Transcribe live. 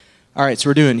All right, so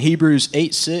we're doing Hebrews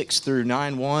 8:6 through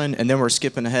 9:1, and then we're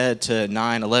skipping ahead to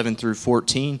 9:11 through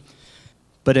 14.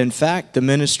 But in fact, the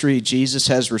ministry Jesus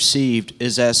has received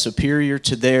is as superior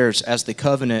to theirs as the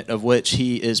covenant of which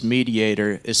he is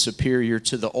mediator is superior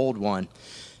to the old one,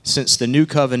 since the new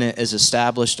covenant is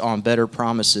established on better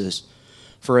promises.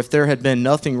 For if there had been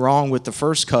nothing wrong with the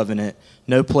first covenant,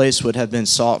 no place would have been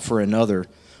sought for another.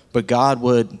 But God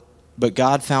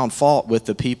found fault with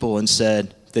the people and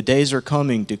said, "The days are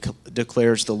coming,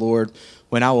 declares the Lord,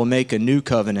 when I will make a new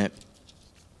covenant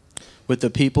with the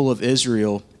people of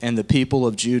Israel and the people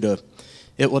of Judah.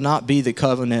 It will not be the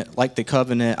covenant like the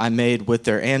covenant I made with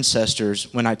their ancestors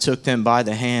when I took them by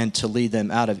the hand to lead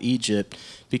them out of Egypt,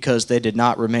 because they did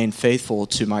not remain faithful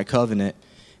to my covenant,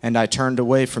 and I turned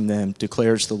away from them,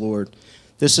 declares the Lord.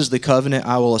 This is the covenant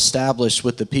I will establish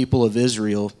with the people of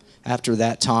Israel after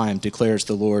that time, declares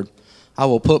the Lord. I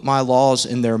will put my laws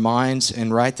in their minds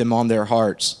and write them on their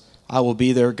hearts. I will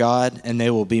be their God, and they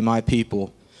will be my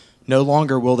people. No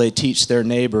longer will they teach their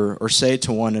neighbor or say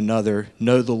to one another,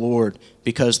 'Know the Lord,'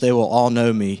 because they will all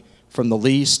know me, from the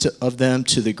least of them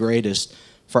to the greatest.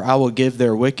 For I will forgive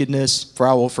their wickedness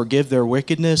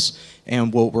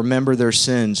and will remember their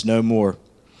sins no more.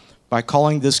 By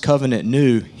calling this covenant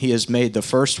new, he has made the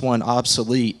first one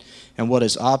obsolete, and what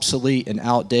is obsolete and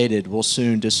outdated will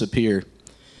soon disappear.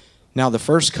 Now the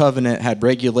first covenant had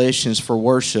regulations for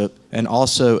worship and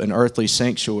also an earthly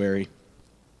sanctuary.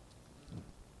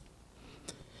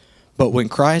 But when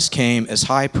Christ came as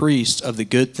high priest of the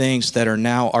good things that are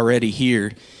now already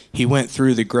here, he went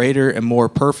through the greater and more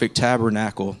perfect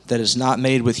tabernacle that is not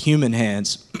made with human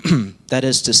hands, that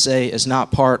is to say, is not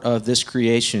part of this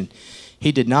creation.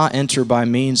 He did not enter by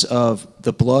means of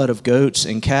the blood of goats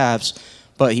and calves,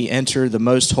 but he entered the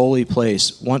most holy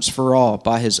place once for all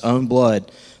by his own blood,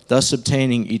 thus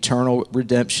obtaining eternal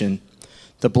redemption.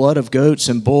 The blood of goats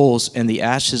and bulls and the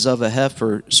ashes of a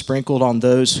heifer sprinkled on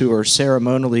those who are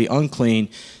ceremonially unclean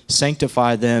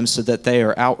sanctify them so that they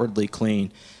are outwardly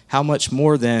clean. How much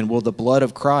more then will the blood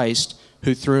of Christ,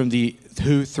 who through the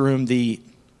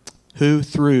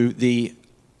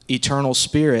eternal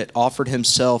Spirit offered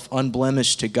himself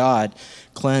unblemished to God,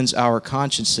 cleanse our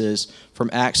consciences from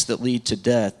acts that lead to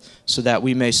death, so that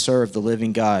we may serve the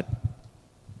living God."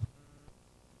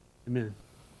 Amen.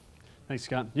 Thanks,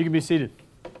 Scott. You can be seated.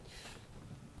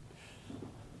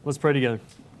 Let's pray together.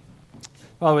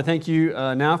 Father, we thank you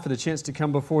now for the chance to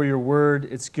come before your word.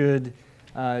 It's good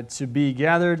to be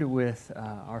gathered with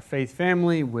our faith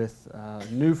family, with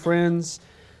new friends,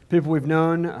 people we've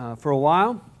known for a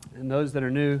while, and those that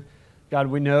are new. God,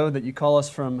 we know that you call us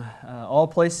from all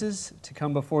places to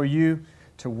come before you,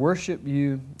 to worship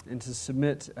you, and to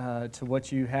submit to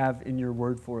what you have in your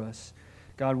word for us.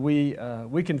 God, we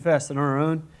confess that on our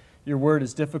own, your word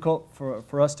is difficult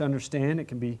for us to understand. It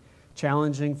can be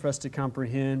challenging for us to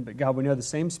comprehend. But God, we know the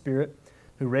same Spirit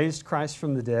who raised Christ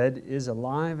from the dead is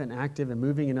alive and active and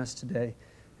moving in us today.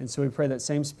 And so we pray that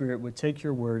same Spirit would take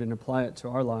your word and apply it to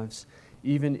our lives,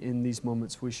 even in these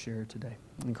moments we share today.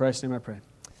 In Christ's name I pray.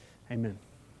 Amen.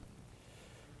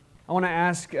 I want to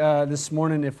ask this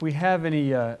morning if we have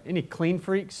any clean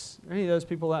freaks. Any of those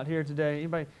people out here today?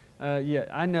 Anybody?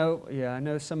 I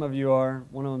know some of you are.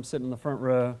 One of them sitting in the front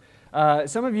row.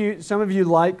 Some of you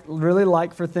really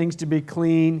like for things to be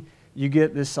clean. You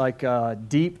get this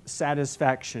deep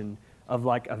satisfaction of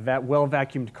like a well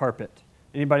vacuumed carpet.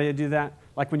 Anybody do that?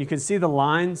 Like when you can see the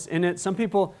lines in it. Some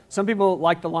people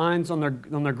like the lines on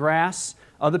their grass.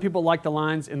 Other people like the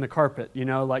lines in the carpet. You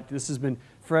know, like this has been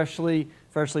freshly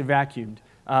vacuumed.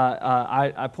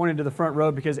 I pointed to the front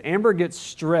row because Amber gets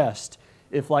stressed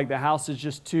if like the house is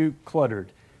just too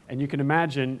cluttered. And you can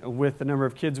imagine with the number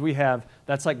of kids we have,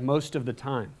 that's like most of the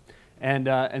time.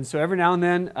 And so every now and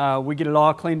then we get it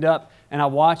all cleaned up, and I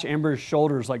watch Amber's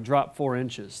shoulders like drop 4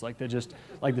 inches. Like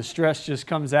the stress just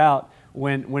comes out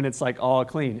when it's like all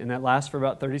clean, and that lasts for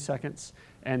about 30 seconds,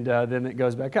 and then it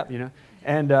goes back up, you know.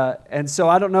 And so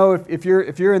I don't know if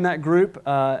you're in that group.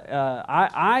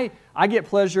 I get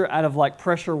pleasure out of like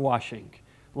pressure washing.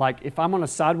 Like if I'm on a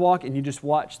sidewalk and you just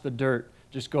watch the dirt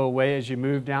just go away as you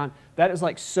move down. That is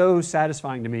like so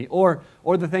satisfying to me. Or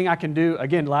the thing I can do,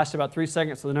 again, lasts about 3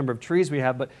 seconds for the number of trees we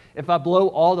have, but if I blow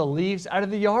all the leaves out of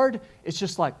the yard, it's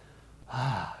just like,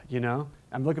 you know.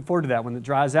 I'm looking forward to that when it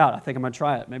dries out. I think I'm going to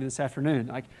try it maybe this afternoon.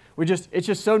 It's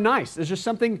just so nice. There's just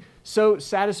something so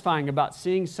satisfying about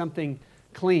seeing something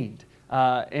cleaned.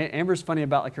 Amber's funny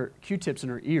about like her Q-tips in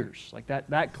her ears, like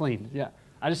that clean. Yeah,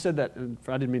 I just said that.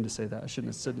 I didn't mean to say that. I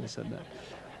shouldn't have said that.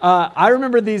 I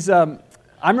remember these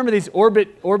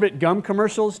Orbit gum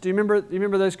commercials. Do you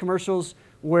remember those commercials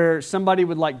where somebody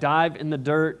would like dive in the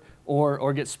dirt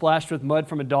or get splashed with mud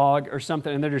from a dog or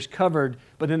something, and they're just covered,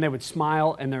 but then they would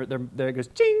smile, and there it goes,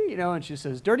 ching, and she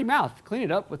says, dirty mouth, clean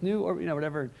it up with new, or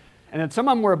whatever. And then some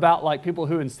of them were about like people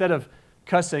who, instead of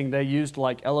cussing, they used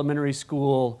like elementary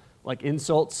school like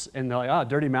insults, and they're like,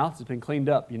 dirty mouth has been cleaned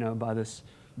up, by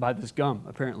this gum,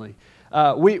 apparently.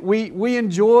 We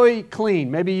enjoy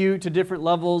clean, maybe you to different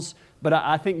levels, but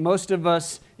I think most of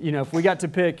us, if we got to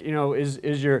pick,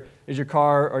 is your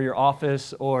car or your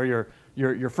office or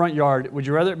your front yard, would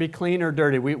you rather it be clean or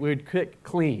dirty? We would pick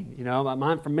clean.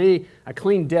 For me, a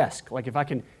clean desk. Like if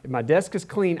my desk is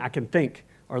clean, I can think,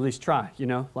 or at least try.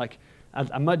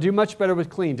 I might do much better with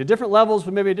clean. To different levels,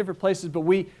 but maybe at different places. But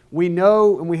we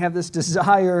know and we have this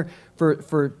desire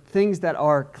for things that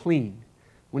are clean.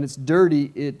 When it's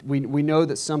dirty, we know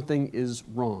that something is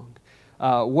wrong.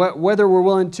 Whether we're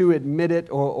willing to admit it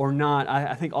or not,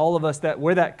 I think all of us,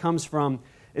 where that comes from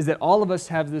is that all of us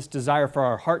have this desire for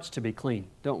our hearts to be clean,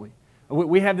 don't we?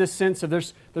 We have this sense of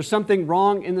there's something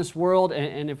wrong in this world,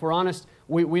 and if we're honest,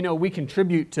 we know we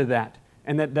contribute to that.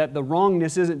 And that the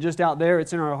wrongness isn't just out there,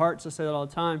 it's in our hearts. I say that all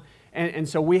the time. And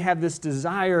so we have this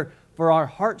desire for our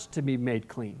hearts to be made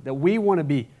clean, that we want to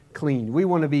be clean. We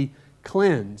want to be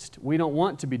cleansed. We don't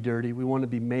want to be dirty. We want to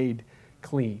be made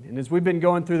clean. And as we've been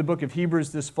going through the book of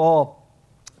Hebrews this fall,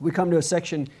 we come to a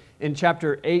section in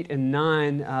chapter 8 and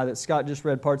 9 that Scott just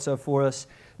read parts of for us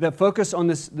that focus on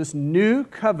this new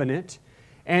covenant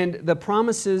and the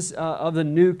promises of the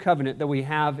new covenant that we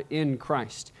have in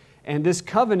Christ. And this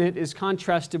covenant is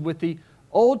contrasted with the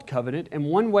old covenant, and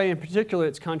one way in particular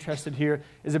it's contrasted here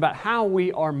is about how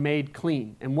we are made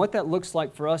clean and what that looks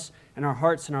like for us and our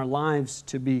hearts and our lives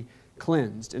to be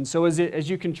cleansed. And so as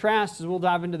you contrast, as we'll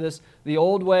dive into this, the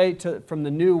old way from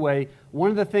the new way, one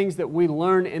of the things that we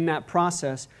learn in that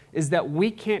process is that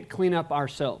we can't clean up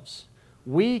ourselves.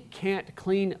 We can't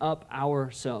clean up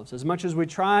ourselves. As much as we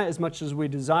try, as much as we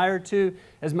desire to,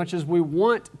 as much as we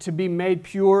want to be made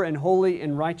pure and holy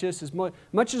and righteous, as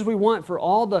much as we want for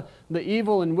all the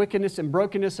evil and wickedness and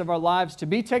brokenness of our lives to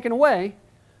be taken away,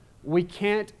 we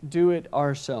can't do it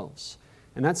ourselves.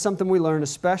 And that's something we learn,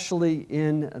 especially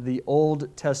in the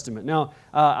Old Testament. Now,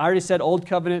 I already said Old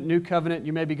Covenant, New Covenant.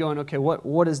 You may be going, okay,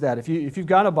 what is that? If you've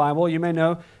got a Bible, you may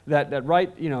know that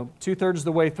right, 2/3 of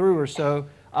the way through or so,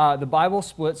 the Bible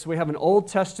splits. We have an Old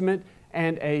Testament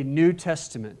and a New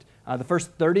Testament. The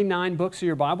first 39 books of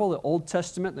your Bible, the Old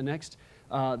Testament,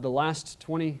 the last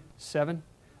 27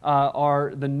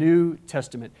 are the New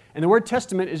Testament. And the word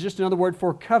testament is just another word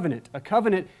for covenant. A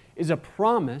covenant is a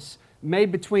promise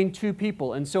made between two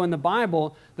people. And so in the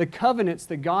Bible, the covenants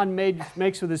that God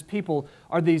makes with His people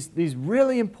are these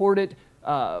really important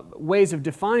ways of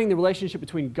defining the relationship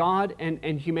between God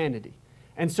and humanity.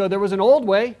 And so there was an old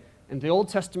way, and the Old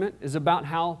Testament is about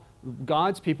how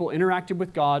God's people interacted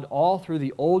with God all through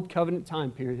the Old Covenant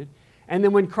time period. And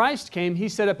then when Christ came, He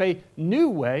set up a new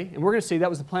way, and we're going to see that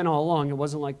was the plan all along. It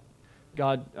wasn't like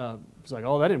God was like,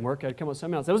 that didn't work. I'd come up with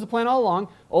something else. That was the plan all along,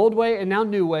 old way and now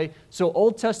new way. So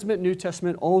Old Testament, New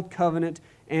Testament, Old Covenant,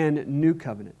 and New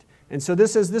Covenant. And so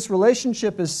as this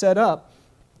relationship is set up,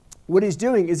 what He's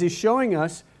doing is He's showing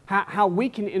us how we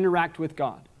can interact with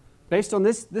God. Based on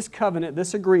this covenant,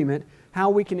 this agreement, how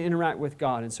we can interact with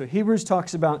God. And so Hebrews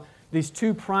talks about these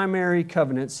two primary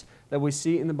covenants that we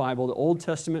see in the Bible, the Old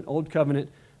Testament, Old Covenant,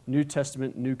 New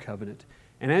Testament, New Covenant.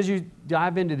 And as you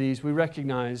dive into these, we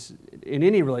recognize in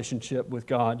any relationship with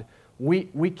God,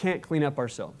 we can't clean up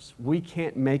ourselves. We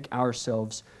can't make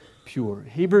ourselves pure.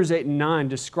 Hebrews 8 and 9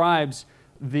 describes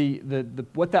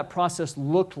what that process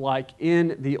looked like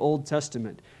in the Old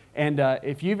Testament. And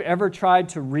if you've ever tried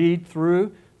to read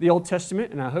through the Old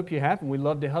Testament, and I hope you have, and we'd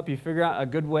love to help you figure out a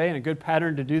good way and a good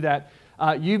pattern to do that,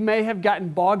 you may have gotten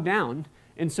bogged down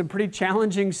in some pretty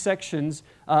challenging sections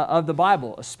of the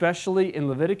Bible, especially in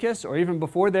Leviticus or even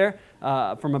before there,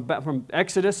 from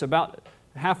Exodus about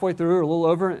halfway through or a little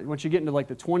over. Once you get into like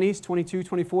the 20s, 22,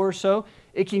 24 or so,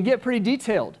 it can get pretty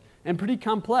detailed and pretty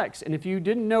complex. And if you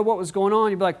didn't know what was going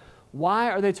on, you'd be like, why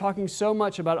are they talking so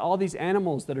much about all these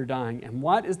animals that are dying? And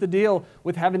what is the deal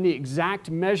with having the exact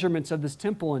measurements of this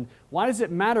temple? And why does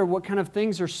it matter what kind of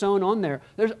things are sewn on there?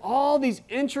 There's all these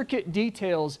intricate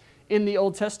details in the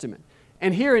Old Testament.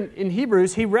 And here in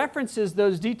Hebrews, he references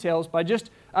those details by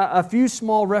just a few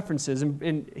small references.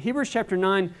 In Hebrews chapter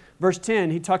 9, verse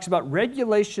 10, he talks about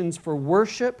regulations for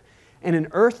worship and an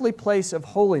earthly place of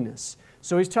holiness.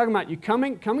 So he's talking about you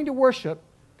coming to worship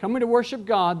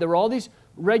God. There were all these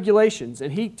regulations,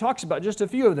 and he talks about just a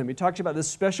few of them. He talks about this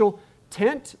special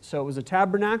tent, so it was a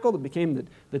tabernacle that became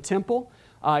the temple.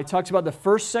 He talks about the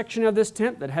first section of this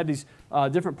tent that had these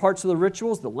different parts of the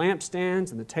rituals, the lampstands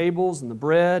and the tables and the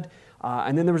bread.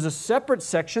 And then there was a separate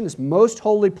section, this most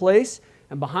holy place,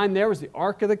 and behind there was the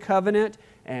Ark of the Covenant,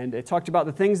 and it talked about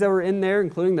the things that were in there,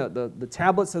 including the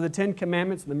tablets of the Ten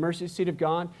Commandments and the mercy seat of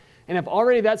God. And if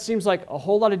already that seems like a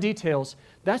whole lot of details,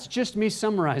 that's just me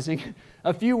summarizing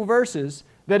a few verses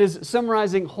that is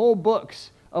summarizing whole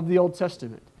books of the Old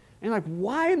Testament. And you're like,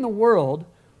 why in the world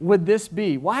would this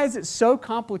be? Why is it so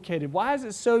complicated? Why is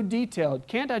it so detailed?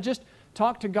 Can't I just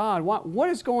talk to God? What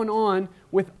is going on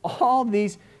with all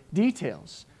these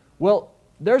details? Well,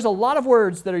 there's a lot of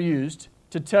words that are used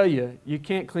to tell you you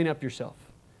can't clean up yourself.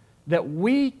 That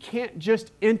we can't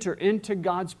just enter into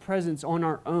God's presence on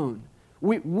our own.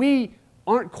 We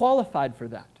aren't qualified for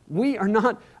that. We are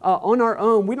not on our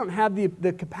own. We don't have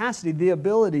the capacity, the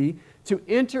ability to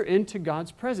enter into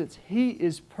God's presence. He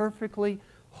is perfectly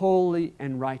holy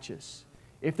and righteous.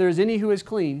 If there is any who is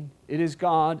clean, it is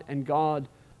God and God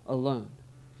alone.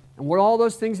 And what all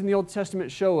those things in the Old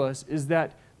Testament show us is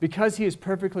that because He is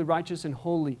perfectly righteous and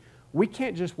holy, we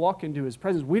can't just walk into His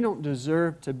presence. We don't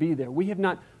deserve to be there. We have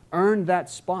not earned that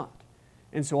spot.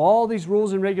 And so all these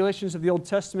rules and regulations of the Old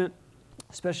Testament,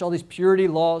 especially all these purity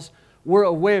laws, were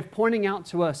a way of pointing out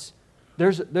to us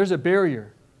there's a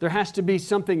barrier. There has to be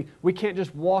something. We can't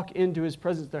just walk into His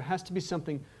presence. There has to be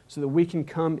something so that we can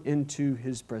come into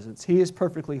His presence. He is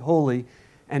perfectly holy,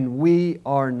 and we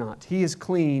are not. He is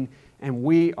clean, and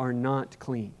we are not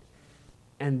clean.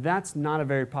 And that's not a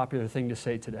very popular thing to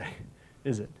say today,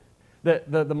 is it?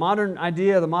 The modern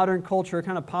idea, the modern culture,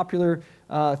 kind of popular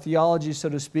theology, so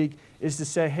to speak, is to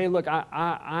say, hey, look,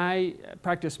 I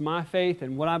practice my faith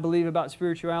and what I believe about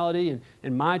spirituality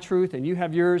and my truth, and you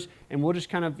have yours, and we'll just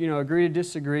kind of agree to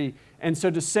disagree. And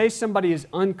so to say somebody is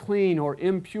unclean or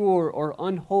impure or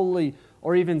unholy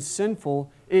or even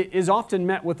sinful is often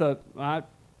met with a,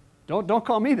 don't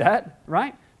call me that,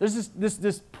 right? There's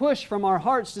this push from our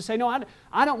hearts to say, no,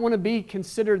 I don't want to be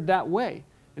considered that way.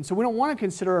 And so we don't want to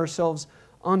consider ourselves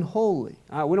unholy.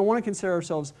 We don't want to consider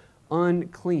ourselves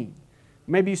unclean.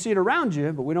 Maybe you see it around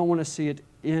you, but we don't want to see it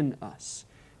in us.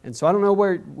 And so I don't know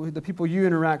where the people you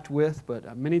interact with,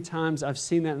 but many times I've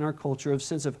seen that in our culture, a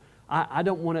sense of, I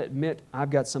don't want to admit I've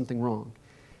got something wrong.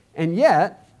 And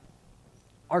yet,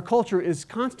 our culture is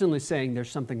constantly saying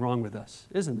there's something wrong with us,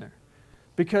 isn't there?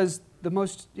 Because the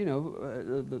most,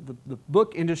 the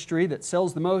book industry that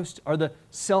sells the most are the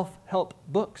self-help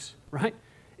books, right?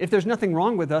 If there's nothing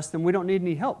wrong with us, then we don't need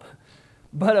any help.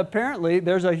 But apparently,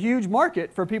 there's a huge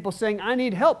market for people saying, I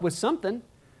need help with something.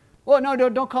 Well, no,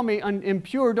 don't call me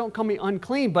impure, don't call me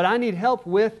unclean, but I need help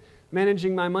with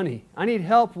managing my money. I need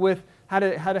help with how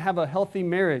to have a healthy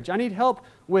marriage. I need help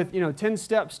with 10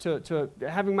 steps to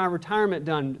having my retirement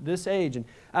done this age. And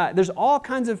there's all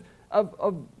kinds of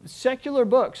secular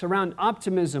books around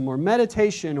optimism or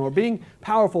meditation or being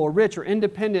powerful or rich or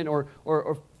independent or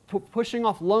pushing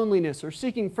off loneliness or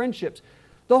seeking friendships.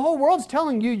 The whole world's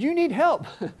telling you, you need help.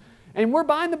 And we're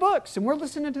buying the books and we're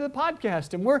listening to the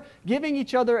podcast and we're giving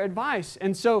each other advice.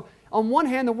 And so on one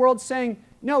hand, the world's saying,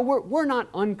 no, we're not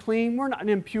unclean, we're not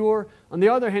impure. On the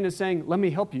other hand, it's saying, let me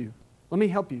help you. Let me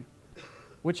help you.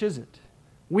 Which is it?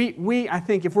 We, I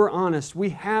think, if we're honest,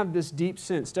 we have this deep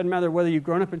sense, doesn't matter whether you've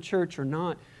grown up in church or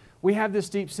not, we have this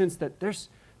deep sense that there's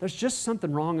just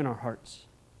something wrong in our hearts.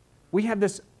 We have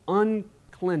this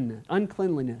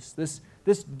uncleanliness, this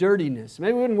dirtiness.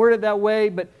 Maybe we wouldn't word it that way,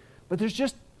 but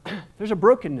there's a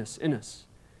brokenness in us,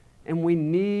 and we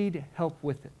need help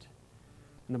with it.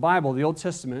 In the Bible, the Old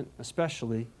Testament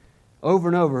especially, over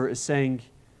and over is saying,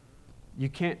 you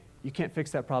can't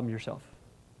fix that problem yourself.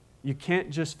 You can't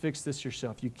just fix this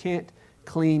yourself. You can't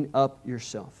clean up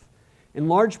yourself. In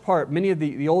large part, many of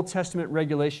the Old Testament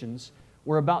regulations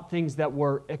were about things that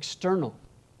were external.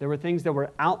 They were things that were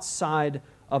outside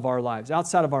of our lives,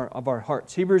 outside of our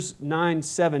hearts. Hebrews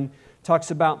 9:7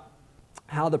 talks about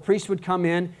how the priest would come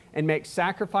in and make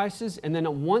sacrifices, and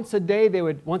then once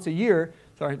a year,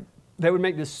 they would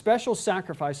make this special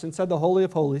sacrifice inside the Holy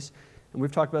of Holies. And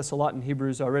we've talked about this a lot in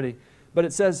Hebrews already. But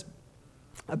it says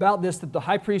about this that the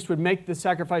high priest would make the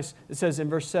sacrifice, it says in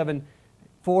verse 7,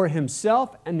 for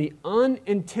himself and the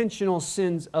unintentional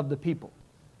sins of the people.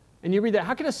 And you read that,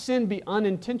 how can a sin be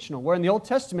unintentional? Where in the Old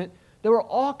Testament, there were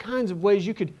all kinds of ways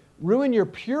you could ruin your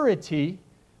purity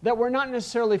that were not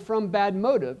necessarily from bad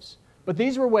motives, but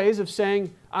these were ways of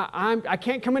saying, I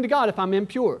can't come into God if I'm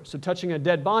impure. So touching a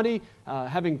dead body,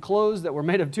 having clothes that were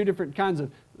made of two different kinds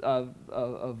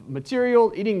of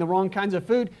material, eating the wrong kinds of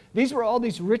food. These were all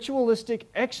these ritualistic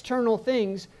external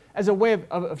things as a way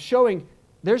of showing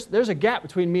there's a gap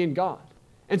between me and God.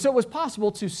 And so it was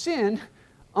possible to sin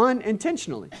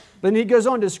unintentionally. But then he goes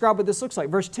on to describe what this looks like.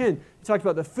 Verse 10, he talks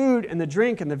about the food and the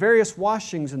drink and the various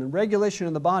washings and the regulation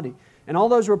of the body. And all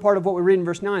those were part of what we read in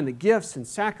verse 9, the gifts and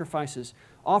sacrifices,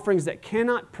 offerings that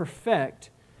cannot perfect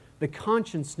the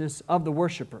consciousness of the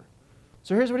worshiper.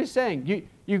 So here's what he's saying.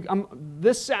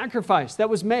 This sacrifice that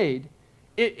was made,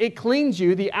 it cleans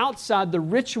you, the outside, the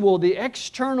ritual, the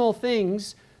external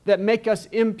things that make us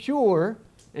impure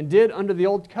and did under the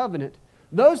old covenant.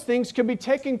 Those things could be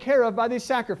taken care of by these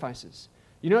sacrifices.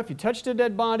 You know, if you touched a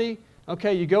dead body,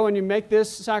 okay, you go and you make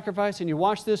this sacrifice and you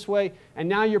wash this way, and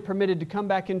now you're permitted to come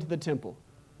back into the temple,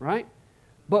 right?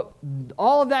 But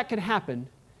all of that could happen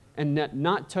and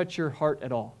not touch your heart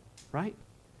at all, right?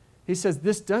 He says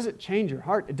this doesn't change your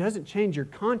heart. It doesn't change your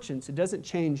conscience. It doesn't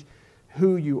change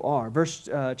who you are.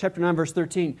 Chapter 9, verse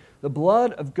 13, the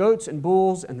blood of goats and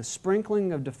bulls and the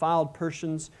sprinkling of defiled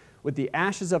persons with the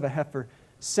ashes of a heifer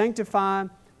sanctify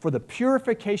for the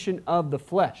purification of the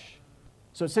flesh.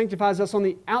 So it sanctifies us on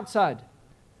the outside.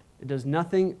 It does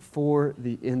nothing for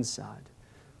the inside.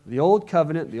 The Old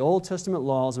Covenant, the Old Testament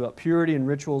laws about purity and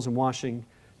rituals and washing,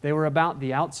 they were about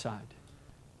the outside.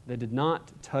 They did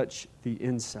not touch the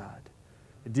inside.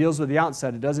 It deals with the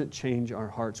outside. It doesn't change our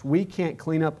hearts. We can't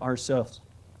clean up ourselves.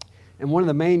 And one of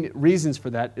the main reasons for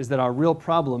that is that our real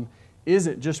problem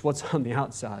isn't just what's on the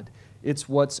outside. It's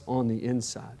what's on the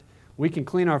inside. We can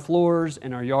clean our floors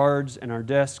and our yards and our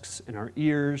desks and our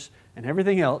ears and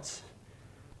everything else,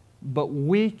 but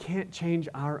we can't change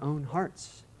our own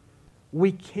hearts.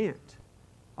 We can't.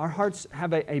 Our hearts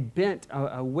have a bent,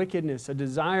 a wickedness, a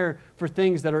desire for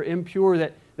things that are impure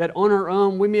that on our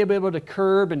own we may be able to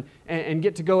curb and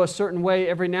get to go a certain way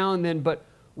every now and then, but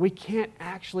we can't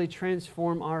actually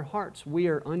transform our hearts. We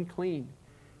are unclean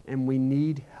and we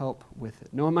need help with it.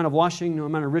 No amount of washing, no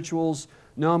amount of rituals,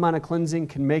 no amount of cleansing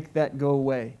can make that go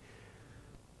away.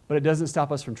 But it doesn't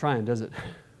stop us from trying, does it?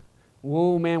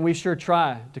 Whoa, man, we sure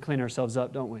try to clean ourselves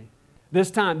up, don't we?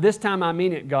 This time I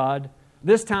mean it, God.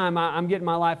 This time I'm getting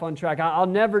my life on track. I'll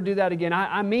never do that again.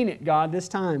 I mean it, God, this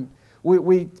time.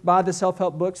 We buy the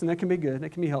self-help books, and that can be good. That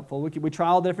can be helpful. We try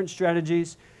all different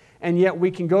strategies, and yet we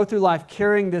can go through life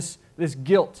carrying this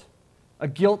guilt, a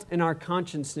guilt in our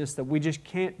consciousness that we just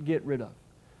can't get rid of.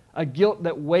 A guilt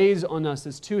that weighs on us,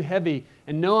 that's too heavy,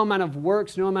 and no amount of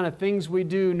works, no amount of things we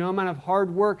do, no amount of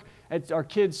hard work at our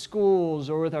kids' schools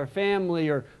or with our family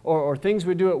or things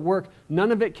we do at work,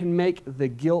 none of it can make the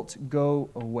guilt go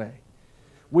away.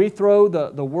 We throw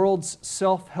the world's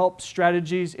self-help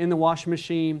strategies in the washing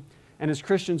machine, and as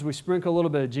Christians, we sprinkle a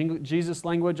little bit of Jesus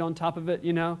language on top of it,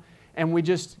 and we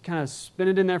just kind of spin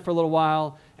it in there for a little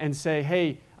while and say,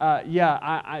 hey,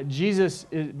 Jesus,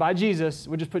 by Jesus,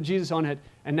 we just put Jesus on it,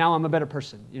 and now I'm a better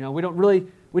person.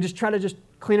 We just try to just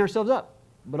clean ourselves up,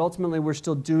 but ultimately we're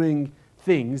still doing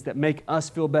things that make us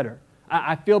feel better.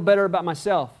 I feel better about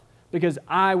myself because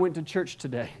I went to church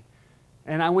today,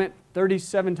 and I went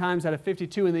 37 times out of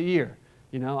 52 in the year.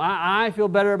 I feel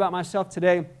better about myself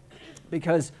today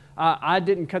because I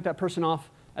didn't cut that person off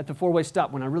at the four-way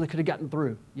stop when I really could have gotten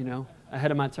through,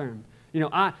 ahead of my turn.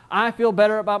 I feel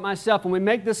better about myself. When we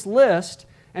make this list,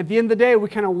 at the end of the day, we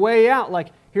kind of weigh out, like,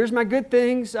 here's my good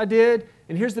things I did,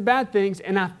 and here's the bad things,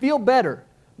 and I feel better.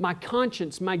 My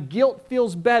conscience, my guilt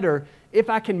feels better if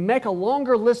I can make a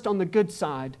longer list on the good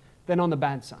side than on the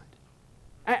bad side.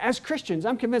 As Christians,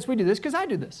 I'm convinced we do this because I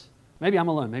do this. Maybe I'm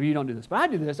alone. Maybe you don't do this, but I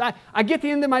do this. I get to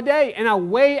the end of my day, and I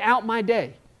weigh out my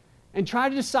day and try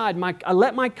to decide. I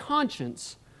let my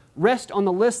conscience rest on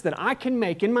the list that I can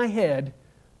make in my head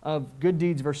of good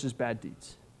deeds versus bad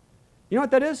deeds. You know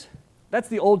what that is? That's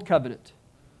the old covenant.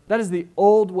 That is the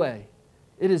old way.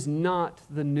 It is not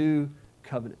the new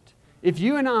covenant. If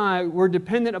you and I were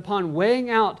dependent upon weighing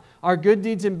out our good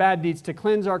deeds and bad deeds to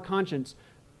cleanse our conscience,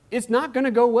 it's not going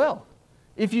to go well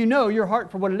if you know your heart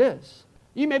for what it is.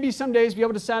 You may be some days be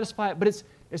able to satisfy it, but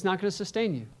it's not going to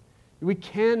sustain you. We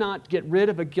cannot get rid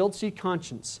of a guilty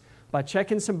conscience by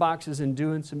checking some boxes and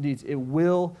doing some deeds. It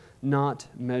will not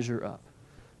measure up.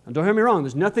 Now, don't hear me wrong.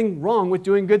 There's nothing wrong with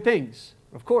doing good things,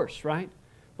 of course, right?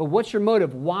 But what's your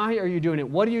motive? Why are you doing it?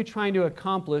 What are you trying to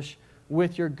accomplish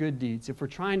with your good deeds? If we're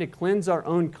trying to cleanse our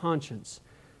own conscience,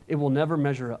 it will never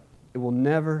measure up. It will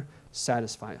never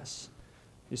satisfy us.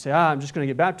 You say, I'm just going to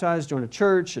get baptized, join a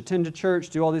church, attend a church,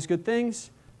 do all these good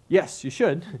things. Yes, you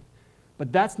should.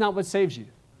 But that's not what saves you.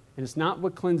 And it's not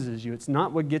what cleanses you. It's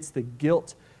not what gets the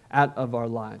guilt out of our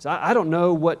lives. I don't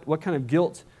know what kind of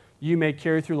guilt you may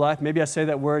carry through life. Maybe I say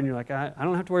that word and you're like, I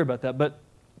don't have to worry about that. But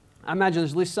I imagine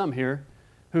there's at least some here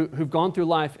who've gone through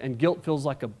life and guilt feels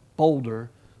like a boulder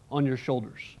on your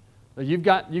shoulders. You've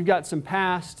got some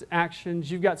past actions,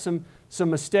 you've got some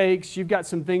mistakes, you've got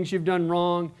some things you've done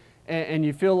wrong, and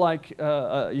you feel like you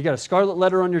got a scarlet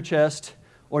letter on your chest,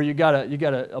 or you got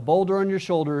a boulder on your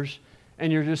shoulders,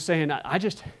 and you're just saying,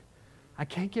 I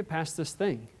can't get past this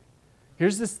thing.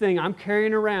 Here's this thing I'm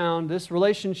carrying around, this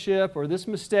relationship or this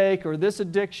mistake or this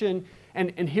addiction,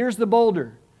 and here's the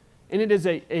boulder. And it is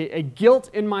a guilt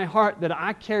in my heart that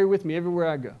I carry with me everywhere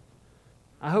I go.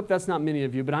 I hope that's not many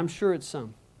of you, but I'm sure it's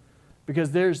some. Because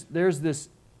there's this,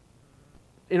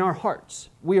 in our hearts,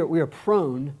 we are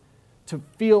prone to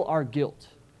feel our guilt.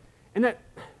 And that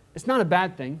it's not a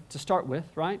bad thing to start with,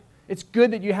 right? It's good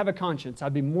that you have a conscience.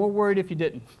 I'd be more worried if you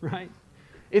didn't, right?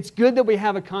 It's good that we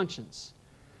have a conscience.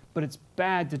 But it's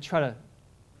bad to try to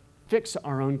fix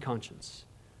our own conscience.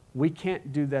 We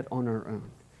can't do that on our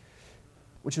own,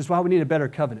 which is why we need a better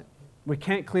covenant. We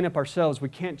can't clean up ourselves. We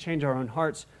can't change our own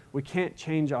hearts. We can't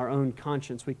change our own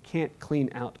conscience. We can't clean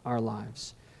out our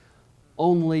lives.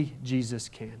 Only Jesus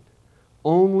can.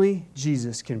 Only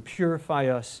Jesus can purify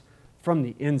us from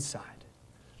the inside.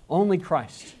 Only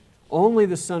Christ, only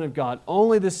the Son of God,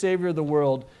 only the Savior of the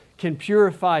world can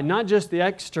purify not just the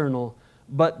external,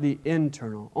 but the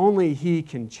internal. Only He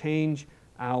can change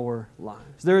our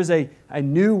lives. There is a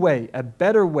new way, a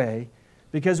better way,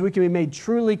 because we can be made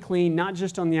truly clean, not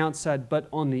just on the outside, but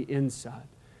on the inside.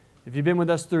 If you've been with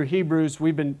us through Hebrews,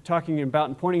 we've been talking about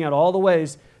and pointing out all the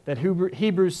ways that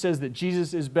Hebrews says that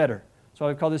Jesus is better. So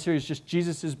I've called this series just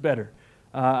Jesus is better.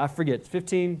 I forget,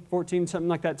 15, 14, something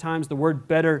like that times the word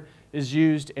better is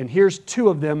used. And here's two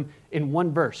of them in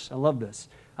one verse. I love this.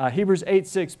 Hebrews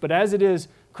 8:6, but as it is,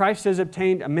 Christ has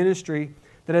obtained a ministry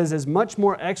that is as much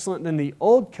more excellent than the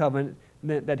old covenant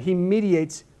that He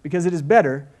mediates because it is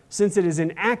better, since it is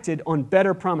enacted on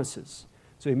better promises.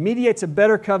 So He mediates a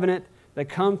better covenant that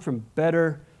comes from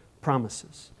better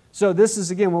promises. So this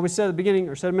is, again, what we said at the beginning,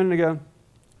 or said a minute ago.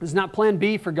 This is not plan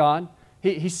B for God.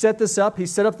 He set this up. He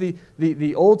set up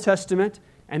the Old Testament,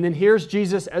 and then here's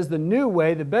Jesus as the new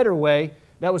way, the better way,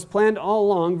 that was planned all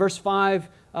along. Verse 5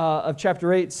 of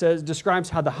chapter 8 describes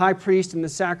how the high priest and the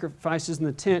sacrifices in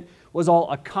the tent was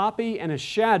all a copy and a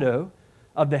shadow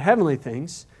of the heavenly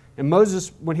things. And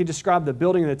Moses, when he described the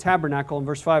building of the tabernacle, in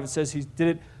verse 5 it says he did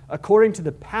it according to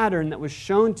the pattern that was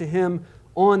shown to him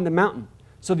on the mountain.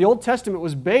 So the Old Testament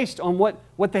was based on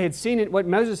what they had seen, what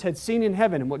Moses had seen in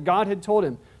heaven and what God had told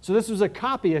him. So this was a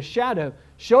copy, a shadow,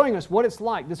 showing us what it's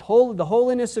like, the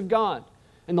holiness of God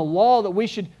and the law that we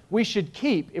should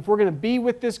keep if we're going to be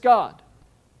with this God.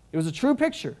 It was a true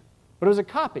picture, but it was a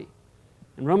copy.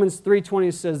 And Romans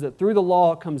 3:20 says that through the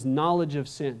law comes knowledge of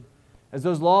sin. As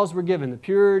those laws were given, the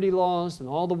purity laws and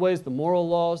all the ways, the moral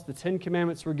laws, the 10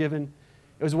 Commandments were given,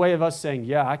 it was a way of us saying,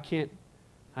 yeah, I can't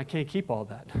keep all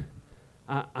that.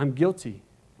 I'm guilty.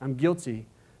 I'm guilty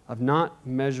of not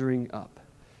measuring up.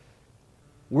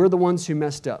 We're the ones who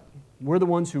messed up. We're the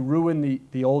ones who ruined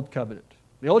the old covenant.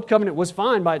 The old covenant was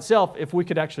fine by itself if we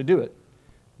could actually do it,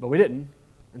 but we didn't,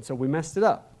 and so we messed it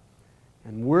up.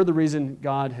 And we're the reason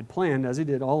God had planned, as He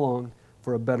did all along,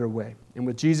 for a better way. And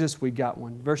with Jesus, we got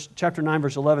one. Chapter 9,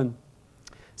 verse 11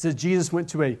 says Jesus went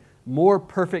to a more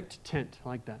perfect tent. I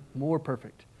like that. More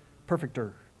perfect.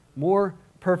 Perfecter. More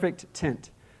perfect tent.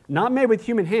 Not made with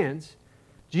human hands.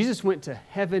 Jesus went to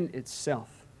heaven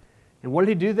itself. And what did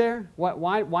He do there?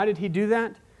 Why did He do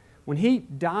that? When He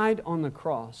died on the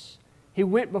cross, He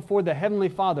went before the Heavenly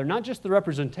Father, not just the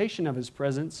representation of His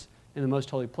presence in the most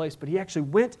holy place, but He actually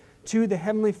went to the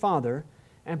Heavenly Father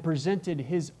and presented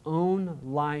His own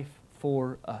life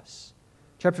for us.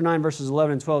 Chapter 9, verses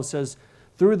 11 and 12 says,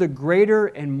 through the greater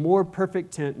and more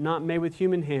perfect tent, not made with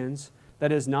human hands,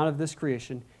 that is, not of this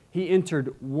creation, He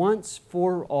entered once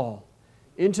for all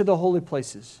into the holy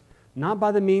places, not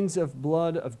by the means of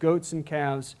blood of goats and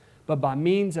calves, but by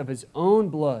means of His own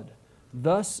blood,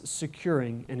 thus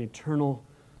securing an eternal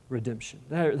redemption.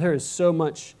 There is so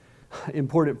much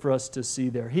important for us to see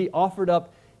there. He offered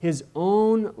up His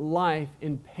own life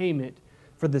in payment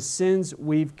for the sins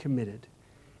we've committed.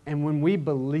 And when we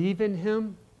believe in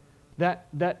Him,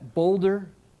 that boulder,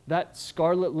 that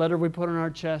scarlet letter we put on our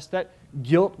chest, that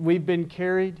guilt we've been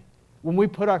carried, when we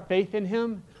put our faith in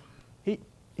Him,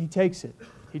 He takes it.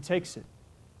 He takes it.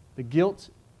 The guilt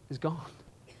is gone.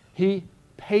 He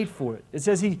paid for it. It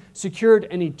says He secured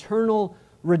an eternal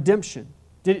redemption.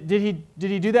 Did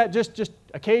he do that just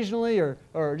occasionally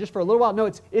or just for a little while? No,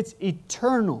 it's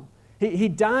eternal. He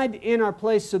died in our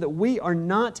place so that we are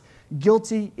not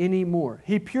guilty anymore.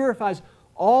 He purifies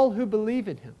all who believe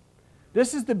in Him.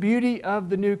 This is the beauty of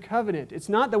the new covenant. It's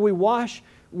not that we wash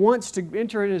once to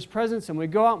enter in His presence and we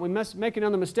go out and we make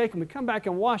another mistake and we come back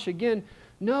and wash again.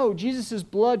 No, Jesus'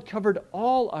 blood covered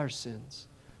all our sins.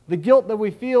 The guilt that we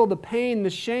feel, the pain, the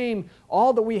shame,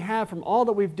 all that we have from all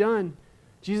that we've done,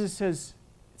 Jesus says,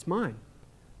 it's mine.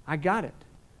 I got it.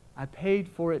 I paid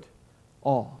for it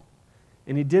all.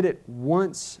 And He did it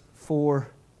once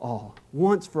for all.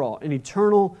 Once for all. An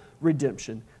eternal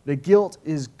redemption. The guilt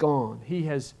is gone. He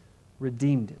has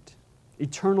redeemed it.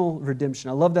 Eternal redemption.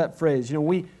 I love that phrase. You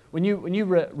know, when you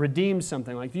redeem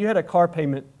something, like if you had a car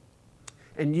payment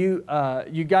and you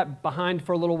got behind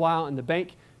for a little while and the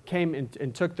bank came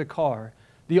and took the car,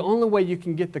 the only way you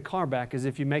can get the car back is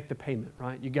if you make the payment,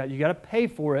 right? You got to pay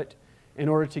for it in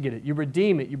order to get it. You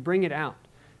redeem it. You bring it out.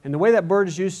 And the way that word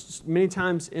is used many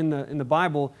times in the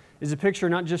Bible is a picture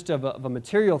not just of a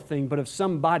material thing, but of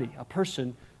somebody, a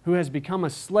person who has become a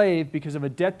slave because of a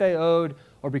debt they owed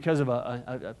or because of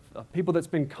a people that's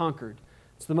been conquered.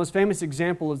 So the most famous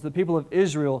example is the people of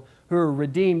Israel who are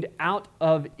redeemed out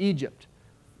of Egypt.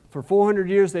 For 400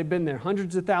 years they've been there.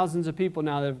 Hundreds of thousands of people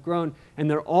now that have grown, and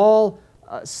they're all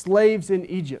slaves in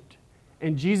Egypt.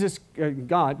 And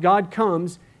God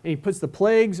comes and He puts the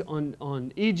plagues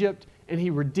on Egypt, and He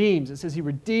redeems. It says He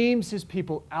redeems His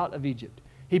people out of Egypt.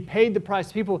 He paid the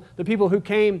price. The people who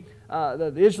came,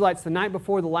 the Israelites, the night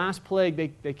before the last plague,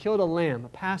 they killed a lamb, a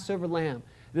Passover lamb.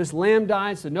 This lamb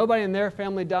died, so nobody in their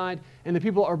family died, and the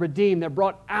people are redeemed. They're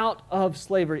brought out of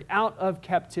slavery, out of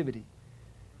captivity.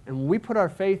 And when we put our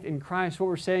faith in Christ, what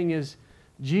we're saying is,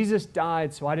 Jesus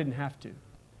died so I didn't have to.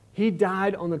 He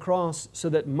died on the cross so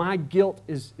that my guilt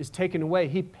is taken away.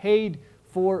 He paid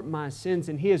for my sins,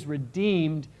 and He has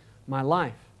redeemed my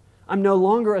life. I'm no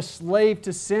longer a slave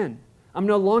to sin. I'm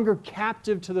no longer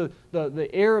captive to the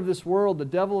air of this world, the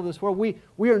devil of this world.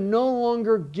 We are no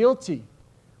longer guilty.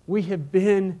 We have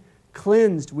been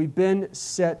cleansed. We've been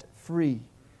set free.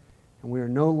 And we are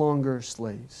no longer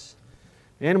slaves.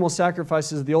 The animal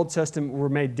sacrifices of the Old Testament were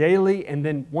made daily and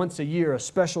then once a year, a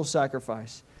special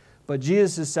sacrifice. But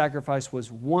Jesus' sacrifice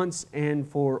was once and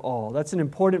for all. That's an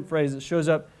important phrase that showed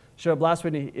up last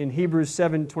week in Hebrews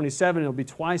 7:27. It'll be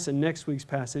twice in next week's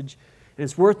passage. And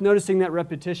it's worth noticing that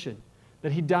repetition,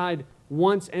 that He died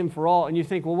once and for all. And you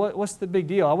think, well, what's the big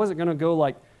deal? I wasn't going to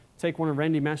go take one of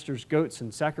Randy Master's goats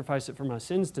and sacrifice it for my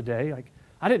sins today.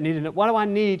 I didn't need it. Why do I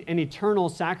need an eternal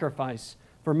sacrifice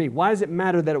for me? Why does it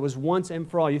matter that it was once and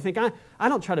for all? You think, I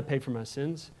don't try to pay for my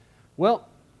sins. Well,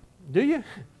 do you?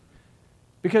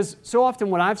 Because so often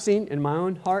what I've seen in my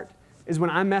own heart is when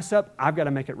I mess up, I've got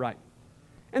to make it right.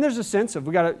 And there's a sense of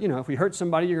if we hurt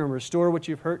somebody, you're going to restore what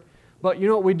you've hurt. But you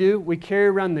know what we do? We carry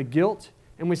around the guilt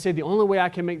and we say the only way I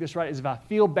can make this right is if I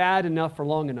feel bad enough for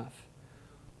long enough.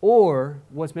 Or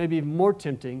what's maybe even more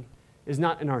tempting is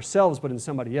not in ourselves but in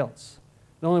somebody else.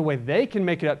 The only way they can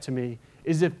make it up to me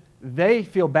is if they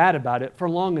feel bad about it for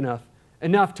long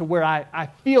enough to where I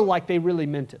feel like they really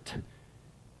meant it.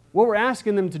 What we're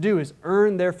asking them to do is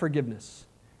earn their forgiveness.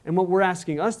 And what we're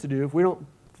asking us to do, if we don't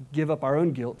give up our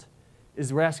own guilt,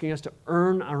 is we're asking us to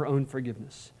earn our own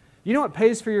forgiveness. You know what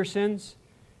pays for your sins?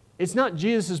 It's not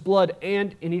Jesus' blood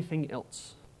and anything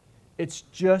else. It's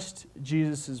just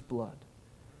Jesus' blood.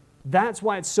 That's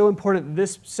why it's so important that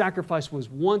this sacrifice was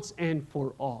once and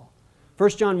for all. 1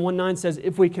 John 1:9 says,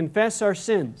 if we confess our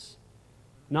sins,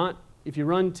 not if you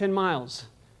run 10 miles,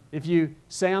 if you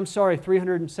say I'm sorry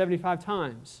 375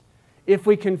 times, if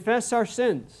we confess our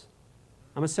sins,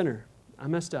 I'm a sinner, I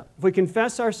messed up. If we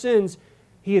confess our sins,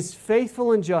 He is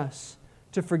faithful and just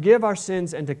to forgive our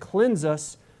sins and to cleanse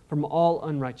us from all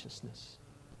unrighteousness.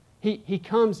 He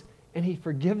comes and He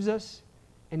forgives us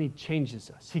and He changes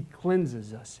us. He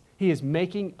cleanses us. He is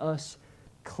making us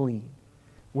clean.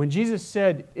 When Jesus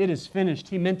said, it is finished,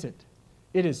 He meant it.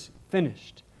 It is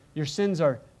finished. Your sins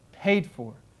are paid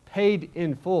for, paid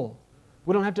in full.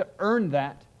 We don't have to earn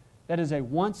that. That is a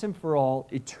once and for all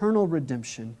eternal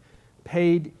redemption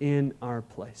paid in our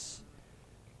place.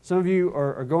 Some of you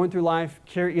are going through life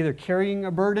either carrying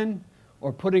a burden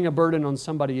or putting a burden on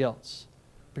somebody else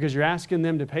because you're asking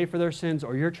them to pay for their sins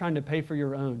or you're trying to pay for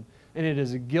your own. And it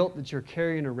is a guilt that you're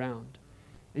carrying around.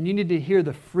 And you need to hear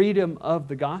the freedom of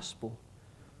the gospel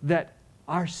that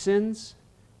our sins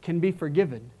can be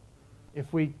forgiven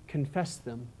if we confess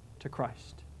them to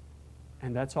Christ.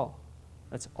 And that's all.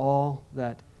 That's all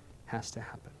that has to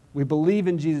happen. We believe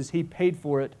in Jesus. He paid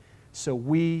for it, so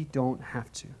we don't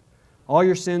have to. All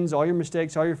your sins, all your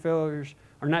mistakes, all your failures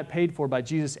are not paid for by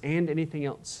Jesus and anything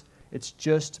else. It's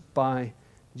just by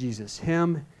Jesus,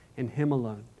 Him and Him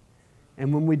alone.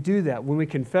 And when we do that, when we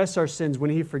confess our sins, when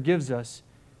He forgives us,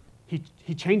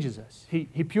 He changes us. He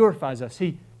purifies us.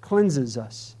 He cleanses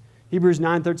us. Hebrews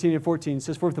 9:13 and 14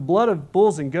 says, for if the blood of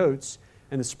bulls and goats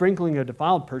and the sprinkling of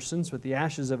defiled persons with the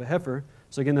ashes of a heifer,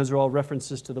 so again, those are all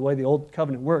references to the way the old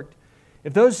covenant worked,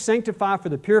 if those sanctify for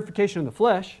the purification of the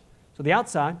flesh, so the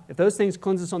outside, if those things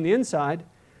cleanse us on the inside,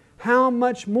 how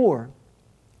much more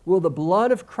will the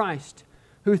blood of Christ,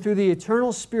 who through the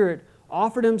eternal Spirit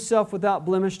offered Himself without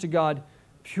blemish to God,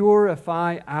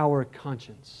 purify our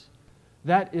conscience.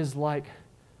 That is like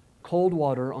cold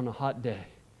water on a hot day.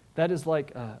 That is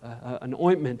like an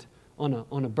ointment on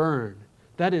a burn.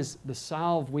 That is the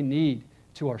salve we need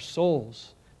to our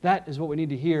souls. That is what we need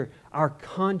to hear. Our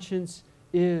conscience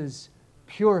is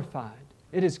purified.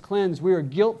 It is cleansed. We are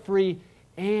guilt-free,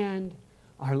 and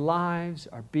our lives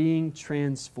are being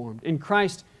transformed. In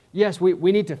Christ, yes,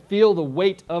 we need to feel the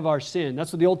weight of our sin.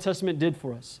 That's what the Old Testament did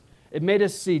for us. It made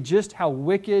us see just how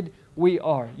wicked we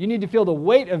are. You need to feel the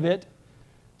weight of it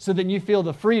so that you feel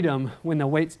the freedom when the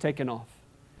weight's taken off.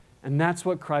 And that's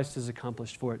what Christ has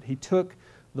accomplished for it. He took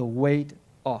the weight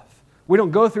off. We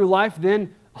don't go through life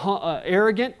then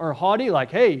arrogant or haughty,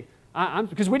 like, hey,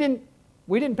 because we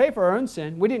didn't pay for our own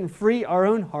sin. We didn't free our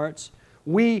own hearts.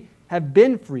 We have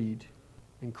been freed,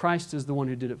 and Christ is the one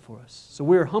who did it for us. So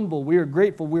we are humble, we are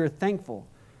grateful, we are thankful,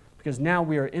 because now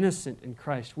we are innocent in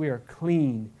Christ. We are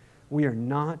clean. We are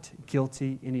not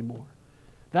guilty anymore.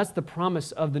 That's the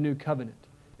promise of the new covenant,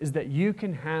 is that you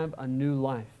can have a new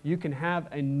life. You can have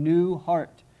a new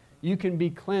heart. You can be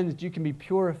cleansed. You can be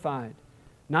purified.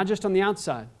 Not just on the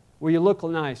outside, where you look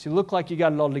nice, you look like you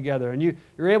got it all together, and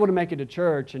you're able to make it to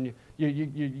church, and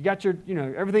you got your,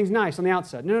 everything's nice on the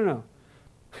outside. No.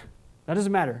 That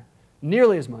doesn't matter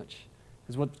nearly as much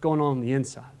as what's going on the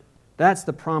inside. That's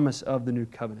the promise of the new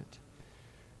covenant.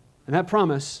 And that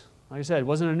promise, like I said,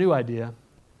 wasn't a new idea.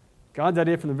 God's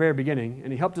idea from the very beginning,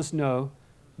 and He helped us know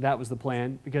that was the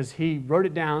plan because He wrote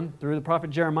it down through the prophet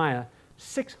Jeremiah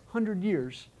 600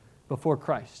 years before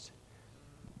Christ.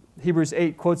 Hebrews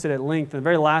 8 quotes it at length. And the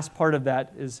very last part of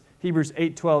that is Hebrews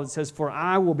 8:12. It says, "For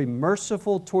I will be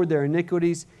merciful toward their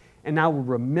iniquities, and I will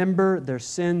remember their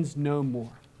sins no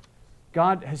more."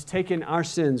 God has taken our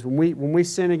sins. When we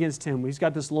sin against Him, He's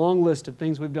got this long list of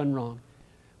things we've done wrong.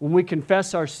 When we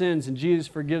confess our sins and Jesus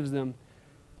forgives them,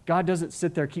 God doesn't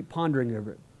sit there keep pondering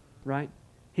over it, right?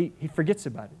 He forgets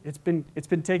about it. It's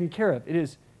been taken care of.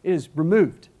 It is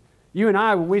removed. You and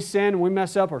I, when we sin and we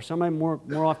mess up, or somebody more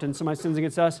often somebody sins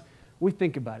against us, we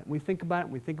think about it. We think about it,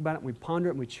 and we think about it, and we ponder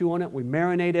it, and we chew on it, we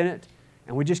marinate in it,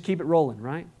 and we just keep it rolling,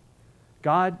 right?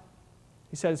 God,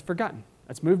 He said, it's forgotten.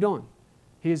 It's moved on.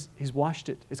 He's washed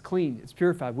it. It's clean. It's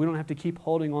purified. We don't have to keep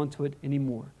holding on to it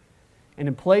anymore. And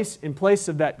in place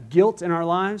of that guilt in our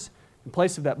lives, in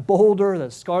place of that boulder,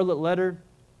 that scarlet letter,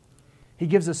 He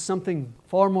gives us something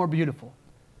far more beautiful,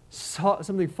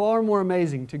 something far more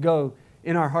amazing to go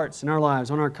in our hearts, in our lives,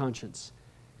 on our conscience.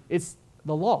 It's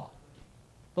the law.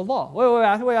 The law.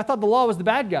 Wait, I thought the law was the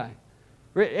bad guy.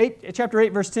 Chapter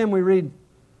 8, verse 10, we read,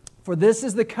 "For this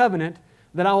is the covenant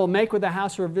that I will make with the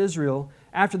house of Israel.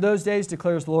 After those days,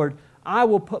 declares the Lord, I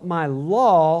will put my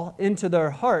law into their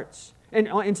hearts, and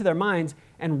into their minds,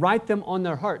 and write them on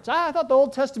their hearts." I thought the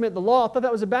Old Testament, the law, I thought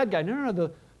that was a bad guy. No.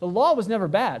 The law was never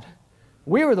bad.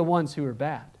 We were the ones who were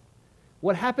bad.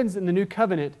 What happens in the new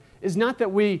covenant is not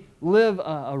that we live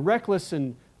a reckless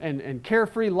and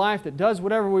carefree life that does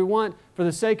whatever we want for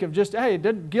the sake of just, hey, I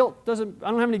don't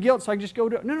have any guilt, so I can just go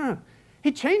do it. No.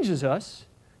 He changes us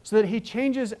so that He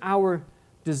changes our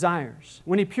desires.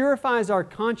 When He purifies our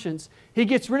conscience, He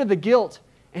gets rid of the guilt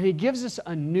and He gives us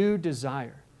a new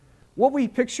desire. What we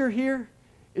picture here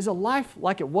is a life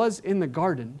like it was in the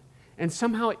garden, and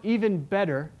somehow even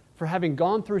better for having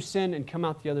gone through sin and come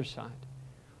out the other side.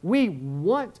 We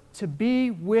want to be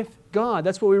with God.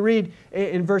 That's what we read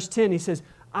in verse 10. He says,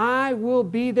 "I will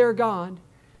be their God,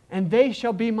 and they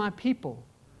shall be my people."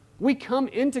 We come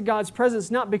into God's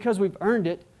presence not because we've earned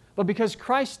it, but because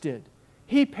Christ did.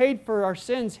 He paid for our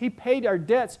sins. He paid our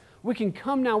debts. We can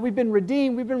come now. We've been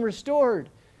redeemed. We've been restored.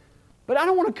 But I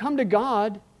don't want to come to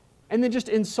God and then just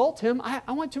insult Him.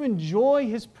 I want to enjoy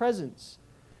His presence.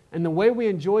 And the way we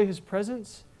enjoy His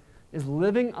presence is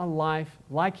living a life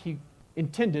like He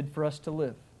intended for us to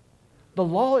live. The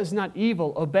law is not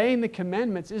evil. Obeying the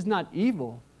commandments is not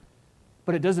evil,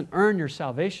 but it doesn't earn your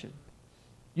salvation.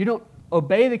 You don't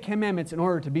obey the commandments in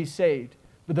order to be saved,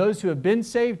 but those who have been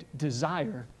saved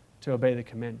desire to obey the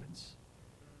commandments.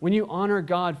 When you honor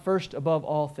God first above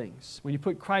all things, when you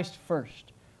put Christ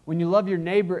first, when you love your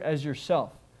neighbor as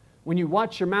yourself, when you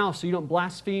watch your mouth so you don't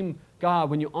blaspheme God,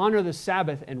 when you honor the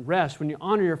Sabbath and rest, when you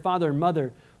honor your father and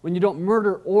mother, when you don't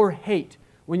murder or hate,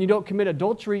 when you don't commit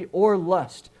adultery or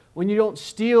lust, when you don't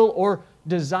steal or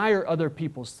desire other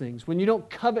people's things, when you don't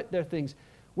covet their things,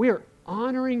 we are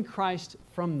honoring Christ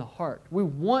from the heart.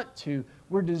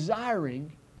 We're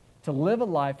desiring to live a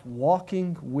life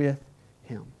walking with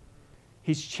Him.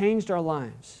 He's changed our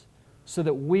lives so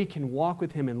that we can walk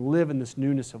with Him and live in this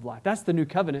newness of life. That's the new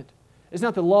covenant. It's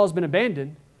not that the law has been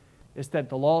abandoned. It's that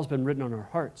the law has been written on our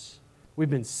hearts. We've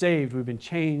been saved. We've been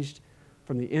changed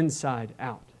from the inside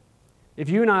out. If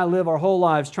you and I live our whole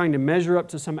lives trying to measure up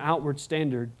to some outward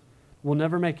standard, we'll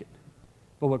never make it.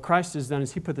 But what Christ has done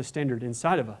is He put the standard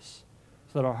inside of us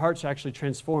so that our hearts are actually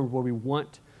transformed where we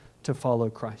want to follow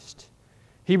Christ.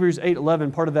 Hebrews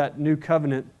 8:11, part of that new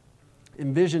covenant,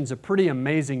 envisions a pretty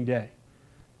amazing day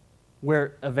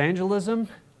where evangelism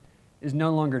is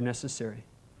no longer necessary.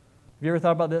 Have you ever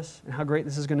thought about this and how great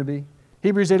this is going to be?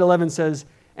 Hebrews 8:11 says,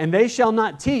 "And they shall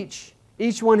not teach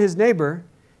each one his neighbor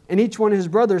and each one his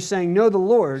brother, saying, Know the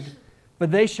Lord, but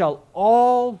they shall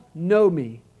all know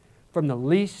me, from the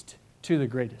least to the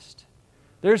greatest."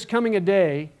 There's coming a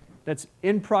day that's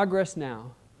in progress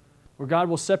now where God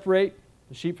will separate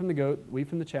the sheep from the goat, the wheat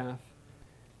from the chaff,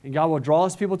 and God will draw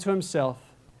His people to Himself,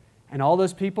 and all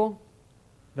those people,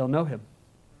 they'll know Him.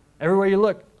 Everywhere you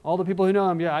look, all the people who know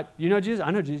Him, you know Jesus?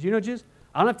 I know Jesus. You know Jesus?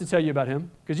 I don't have to tell you about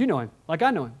Him because you know Him like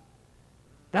I know Him.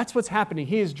 That's what's happening.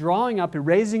 He is drawing up and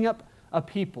raising up a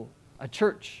people, a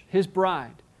church, His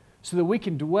bride, so that we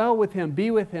can dwell with Him, be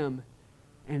with Him,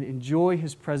 and enjoy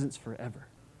His presence forever.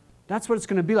 That's what it's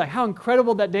going to be like. How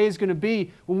incredible that day is going to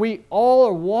be when we all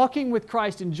are walking with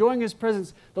Christ, enjoying His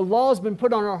presence. The law has been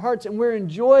put on our hearts, and we're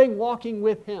enjoying walking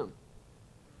with Him.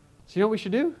 So you know what we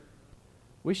should do?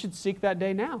 We should seek that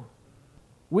day now.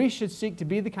 We should seek to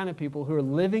be the kind of people who are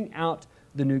living out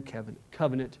the new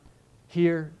covenant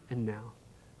here and now.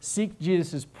 Seek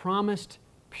Jesus' promised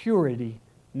purity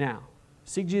now.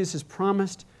 Seek Jesus'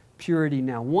 promised purity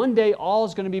now. One day all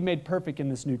is going to be made perfect in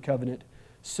this new covenant,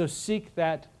 so seek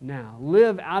that now.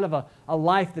 Live out of a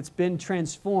life that's been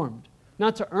transformed,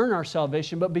 not to earn our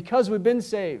salvation, but because we've been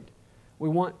saved, we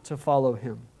want to follow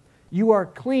Him. You are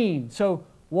clean, so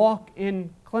walk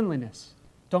in cleanliness.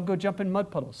 Don't go jump in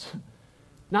mud puddles.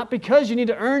 Not because you need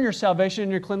to earn your salvation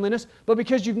and your cleanliness, but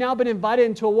because you've now been invited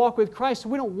into a walk with Christ. So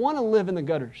we don't want to live in the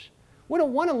gutters. We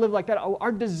don't want to live like that.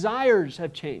 Our desires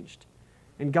have changed,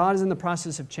 and God is in the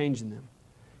process of changing them.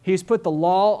 He's put the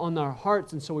law on our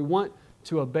hearts, and so we want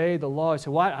to obey the law. You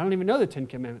say, well, I don't even know the 10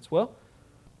 Commandments. Well,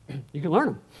 you can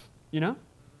learn them,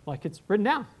 like it's written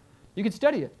down. You can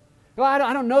study it. Well,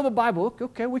 I don't know the Bible.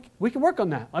 Okay, we can work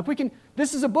on that.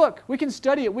 This is a book. We can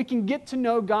study it. We can get to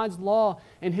know God's law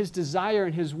and His desire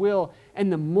and His will. And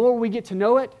the more we get to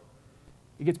know it,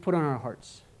 it gets put on our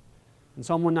hearts. In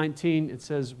Psalm 119, it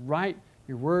says, "Write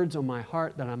your words on my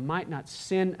heart that I might not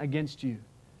sin against you."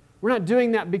 We're not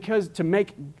doing that because to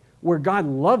make where God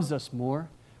loves us more.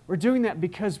 We're doing that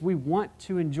because we want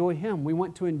to enjoy Him. We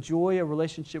want to enjoy a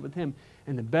relationship with Him.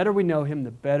 And the better we know Him,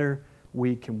 the better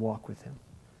we can walk with Him.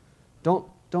 Don't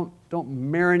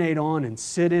marinate on and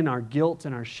sit in our guilt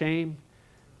and our shame.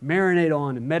 Marinate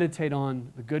on and meditate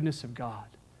on the goodness of God.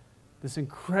 This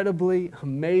incredibly,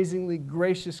 amazingly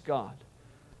gracious God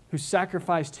who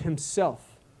sacrificed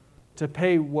Himself to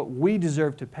pay what we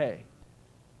deserve to pay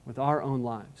with our own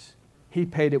lives. He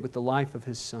paid it with the life of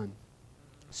His Son.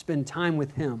 Spend time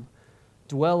with Him.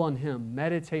 Dwell on Him.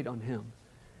 Meditate on Him.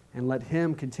 And let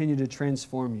Him continue to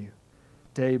transform you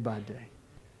day by day.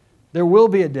 There will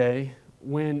be a day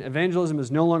when evangelism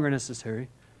is no longer necessary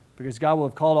because God will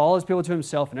have called all His people to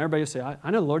Himself and everybody will say,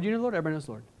 I know the Lord, you know the Lord, everybody knows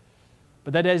the Lord.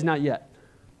 But that day is not yet.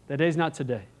 That day is not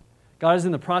today. God is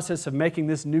in the process of making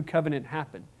this new covenant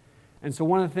happen. And so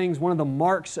one of the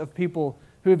marks of people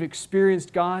who have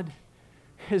experienced God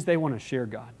is they want to share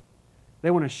God. They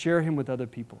want to share Him with other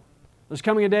people. There's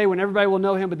coming a day when everybody will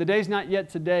know Him, but the day's not yet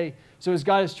today. So as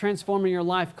God is transforming your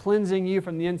life, cleansing you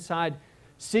from the inside,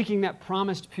 seeking that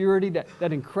promised purity,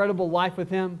 that incredible life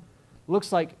with Him,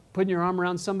 looks like putting your arm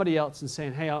around somebody else and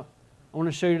saying, hey, I want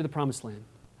to show you to the promised land.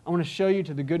 I want to show you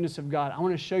to the goodness of God. I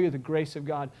want to show you the grace of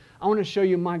God. I want to show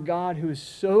you my God who is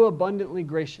so abundantly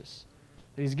gracious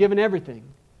that He's given everything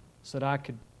so that I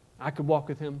could walk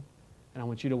with Him, and I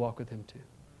want you to walk with Him too.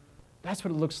 That's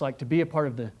what it looks like to be a part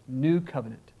of the new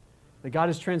covenant, that God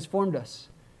has transformed us,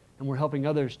 and we're helping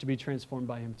others to be transformed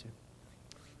by Him too.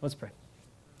 Let's pray.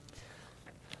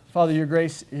 Father, your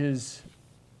grace is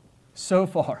so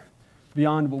far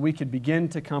beyond what we could begin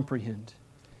to comprehend.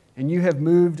 And you have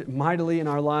moved mightily in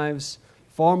our lives,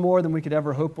 far more than we could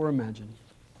ever hope or imagine.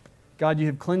 God, you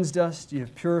have cleansed us, you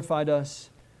have purified us,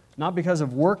 not because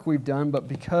of work we've done, but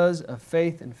because of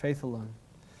faith and faith alone.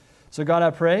 So God, I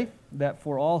pray that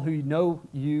for all who know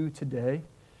you today,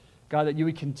 God, that you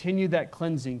would continue that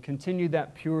cleansing, continue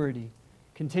that purity,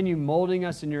 continue molding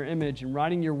us in your image and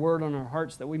writing your word on our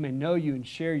hearts that we may know you and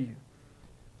share you,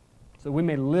 so we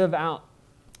may live out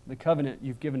the covenant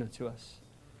you've given it to us.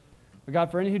 But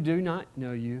God, for any who do not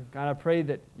know you, God, I pray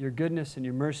that your goodness and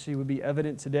your mercy would be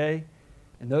evident today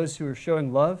in those who are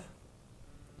showing love,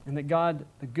 and that, God,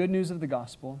 the good news of the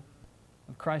gospel,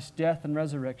 of Christ's death and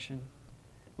resurrection,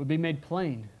 would be made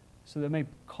plain so that they may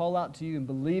call out to you and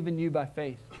believe in you by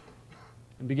faith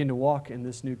and begin to walk in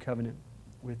this new covenant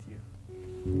with you.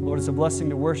 Lord, it's a blessing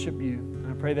to worship you. And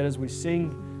I pray that as we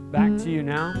sing back to you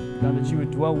now, God, that you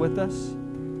would dwell with us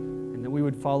and that we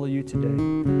would follow you today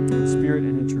in spirit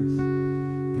and in truth.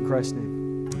 In Christ's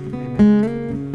name, amen.